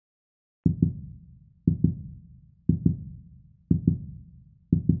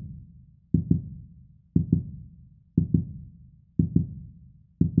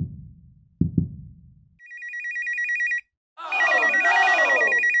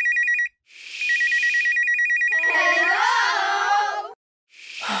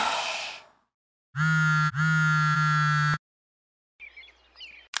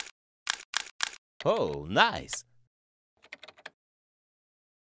Oh, nice.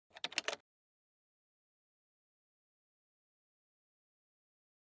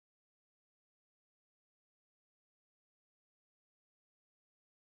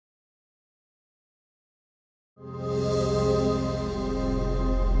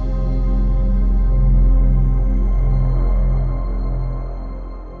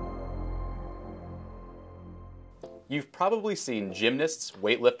 You've probably seen gymnasts,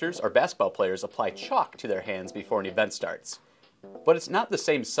 weightlifters, or basketball players apply chalk to their hands before an event starts. But it's not the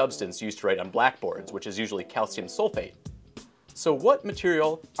same substance used to write on blackboards, which is usually calcium sulfate. So what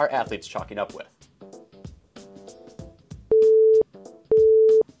material are athletes chalking up with?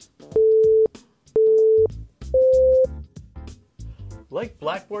 Like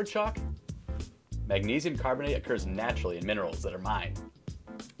blackboard chalk, magnesium carbonate occurs naturally in minerals that are mined.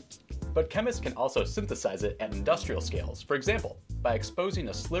 But chemists can also synthesize it at industrial scales, for example, by exposing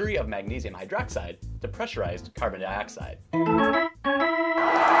a slurry of magnesium hydroxide to pressurized carbon dioxide.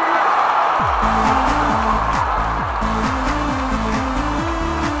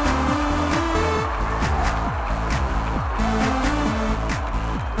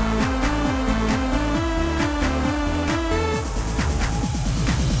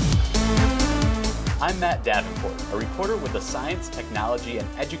 I'm Matt Davenport, a reporter with the Science, Technology, and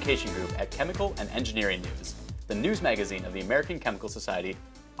Education Group at Chemical and Engineering News, the news magazine of the American Chemical Society,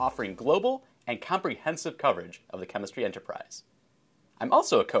 offering global and comprehensive coverage of the chemistry enterprise. I'm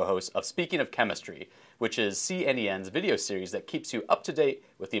also a co-host of Speaking of Chemistry, which is CNEN's video series that keeps you up to date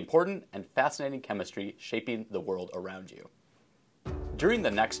with the important and fascinating chemistry shaping the world around you. During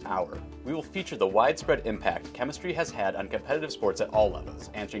the next hour, we will feature the widespread impact chemistry has had on competitive sports at all levels,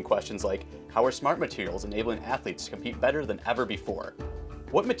 answering questions like, how are smart materials enabling athletes to compete better than ever before?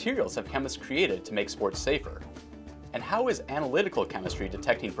 What materials have chemists created to make sports safer? And how is analytical chemistry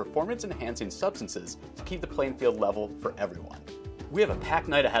detecting performance-enhancing substances to keep the playing field level for everyone? We have a packed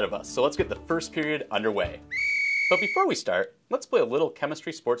night ahead of us, so let's get the first period underway. But before we start, let's play a little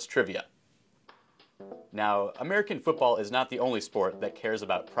chemistry sports trivia. Now, American football is not the only sport that cares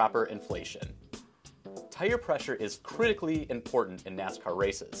about proper inflation. Tire pressure is critically important in NASCAR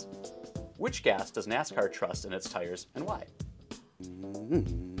races. Which gas does NASCAR trust in its tires and why?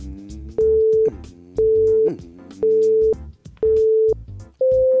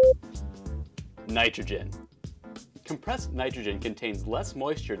 Nitrogen. Compressed nitrogen contains less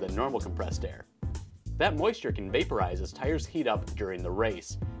moisture than normal compressed air. That moisture can vaporize as tires heat up during the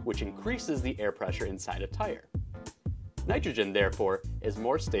race, which increases the air pressure inside a tire. Nitrogen, therefore, is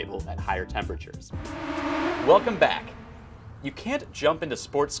more stable at higher temperatures. Welcome back. You can't jump into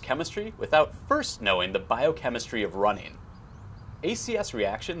sports chemistry without first knowing the biochemistry of running. ACS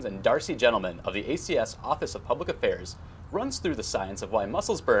Reactions and Darcy Gentleman of the ACS Office of Public Affairs runs through the science of why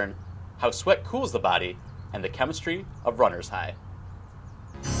muscles burn, how sweat cools the body, and the chemistry of runner's high.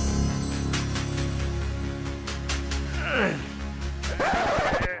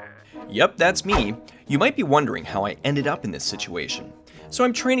 Yep, that's me. You might be wondering how I ended up in this situation. So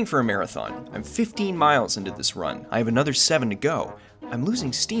I'm training for a marathon. I'm 15 miles into this run. I have another 7 to go. I'm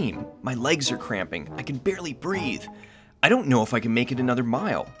losing steam. My legs are cramping. I can barely breathe. I don't know if I can make it another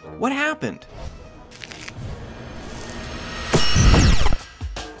mile. What happened?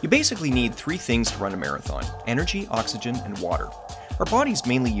 You basically need 3 things to run a marathon: energy, oxygen, and water. Our bodies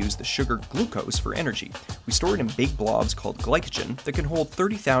mainly use the sugar glucose for energy. We store it in big blobs called glycogen that can hold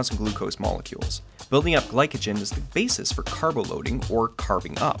 30,000 glucose molecules. Building up glycogen is the basis for carbo-loading, or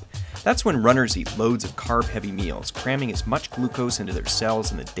carbing up. That's when runners eat loads of carb-heavy meals, cramming as much glucose into their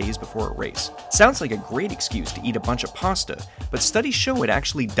cells in the days before a race. Sounds like a great excuse to eat a bunch of pasta, but studies show it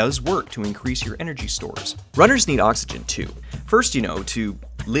actually does work to increase your energy stores. Runners need oxygen too. First, to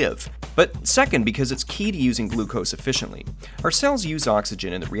live, but second, because it's key to using glucose efficiently. Our cells use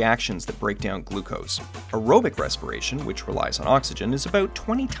oxygen in the reactions that break down glucose. Aerobic respiration, which relies on oxygen, is about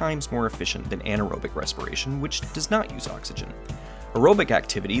 20 times more efficient than anaerobic respiration, which does not use oxygen. Aerobic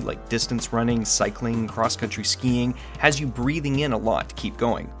activity, like distance running, cycling, cross-country skiing, has you breathing in a lot to keep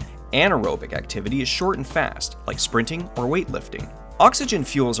going. Anaerobic activity is short and fast, like sprinting or weightlifting. Oxygen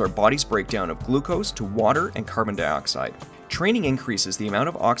fuels our body's breakdown of glucose to water and carbon dioxide. Training increases the amount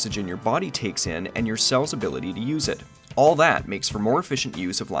of oxygen your body takes in and your cell's ability to use it. All that makes for more efficient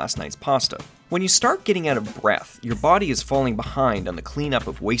use of last night's pasta. When you start getting out of breath, your body is falling behind on the cleanup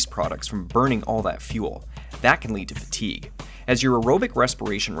of waste products from burning all that fuel. That can lead to fatigue. As your aerobic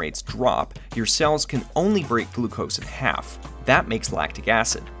respiration rates drop, your cells can only break glucose in half. That makes lactic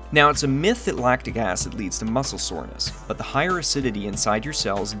acid. Now, it's a myth that lactic acid leads to muscle soreness, but the higher acidity inside your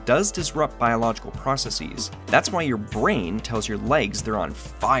cells does disrupt biological processes. That's why your brain tells your legs they're on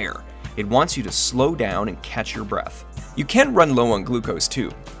fire. It wants you to slow down and catch your breath. You can run low on glucose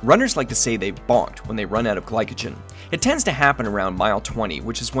too. Runners like to say they've bonked when they run out of glycogen. It tends to happen around mile 20,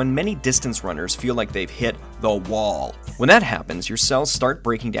 which is when many distance runners feel like they've hit the wall. When that happens, your cells start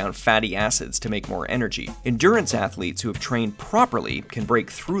breaking down fatty acids to make more energy. Endurance athletes who have trained properly can break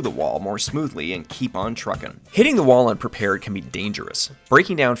through the wall more smoothly and keep on trucking. Hitting the wall unprepared can be dangerous.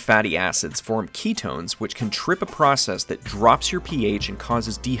 Breaking down fatty acids form ketones, which can trip a process that drops your pH and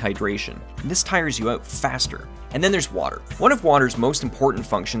causes dehydration. And this tires you out faster. And then there's water. One of water's most important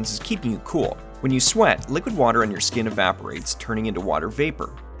functions is keeping you cool. When you sweat, liquid water on your skin evaporates, turning into water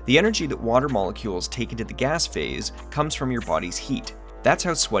vapor. The energy that water molecules take into the gas phase comes from your body's heat. That's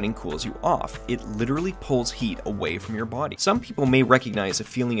how sweating cools you off. It literally pulls heat away from your body. Some people may recognize a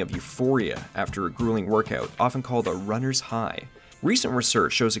feeling of euphoria after a grueling workout, often called a runner's high. Recent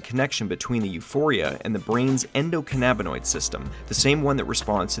research shows a connection between the euphoria and the brain's endocannabinoid system, the same one that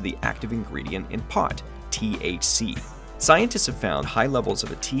responds to the active ingredient in pot, THC. Scientists have found high levels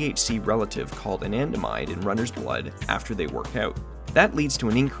of a THC relative called anandamide in runners' blood after they work out. That leads to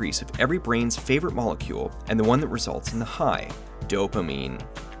an increase of every brain's favorite molecule and the one that results in the high, dopamine.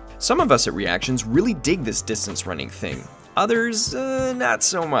 Some of us at Reactions really dig this distance running thing. Others, not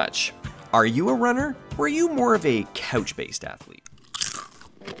so much. Are you a runner, or are you more of a couch-based athlete?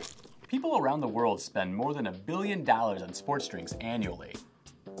 People around the world spend more than $1 billion on sports drinks annually.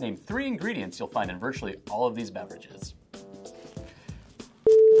 Name 3 ingredients you'll find in virtually all of these beverages.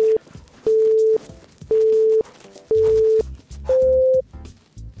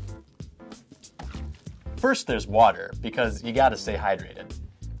 First, there's water, because you gotta stay hydrated.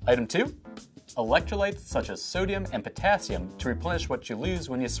 Item 2, electrolytes such as sodium and potassium to replenish what you lose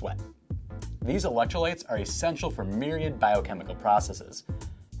when you sweat. These electrolytes are essential for myriad biochemical processes.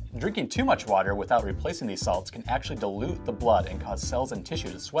 Drinking too much water without replacing these salts can actually dilute the blood and cause cells and tissue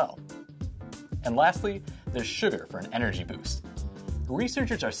to swell. And lastly, there's sugar for an energy boost.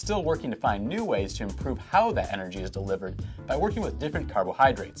 Researchers are still working to find new ways to improve how that energy is delivered by working with different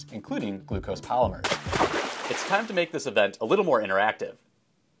carbohydrates, including glucose polymers. It's time to make this event a little more interactive.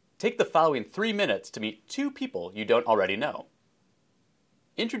 Take the following 3 minutes to meet 2 people you don't already know.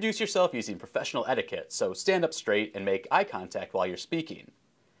 Introduce yourself using professional etiquette, so stand up straight and make eye contact while you're speaking.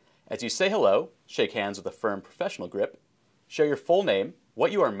 As you say hello, shake hands with a firm professional grip, share your full name,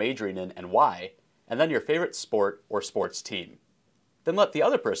 what you are majoring in and why, and then your favorite sport or sports team. Then let the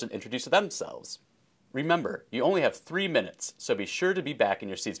other person introduce themselves. Remember, you only have 3 minutes, so be sure to be back in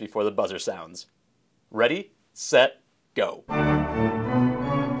your seats before the buzzer sounds. Ready, set, go.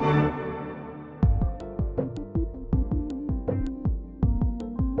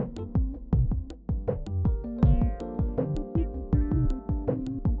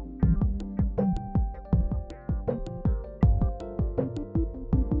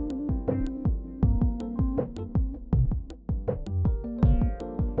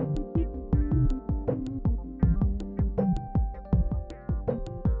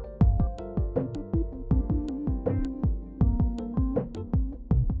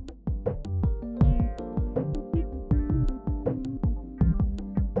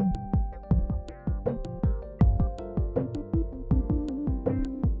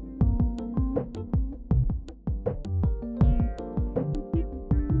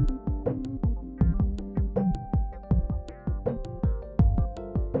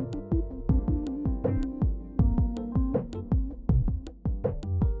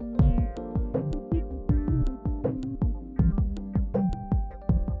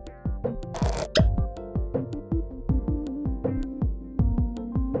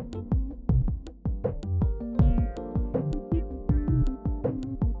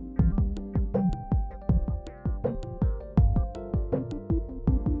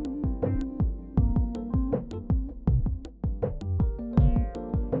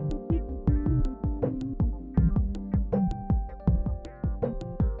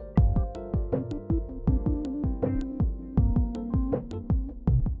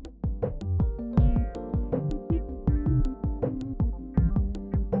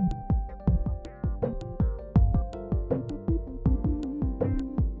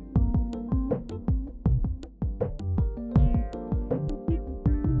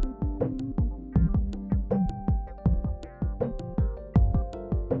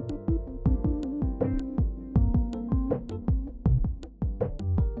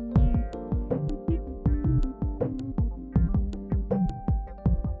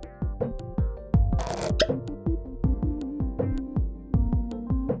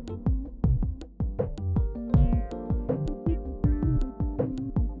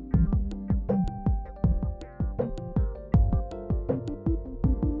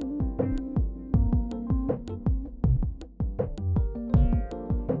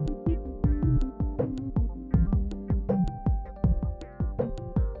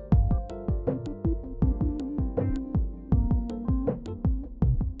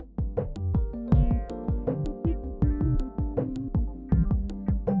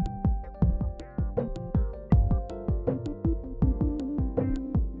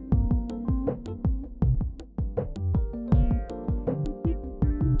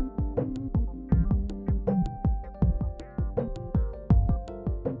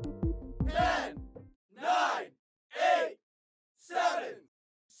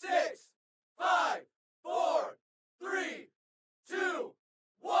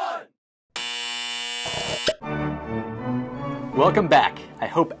 Welcome back. I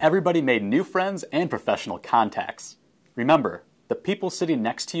hope everybody made new friends and professional contacts. Remember, the people sitting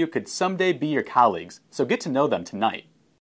next to you could someday be your colleagues, so get to know them tonight.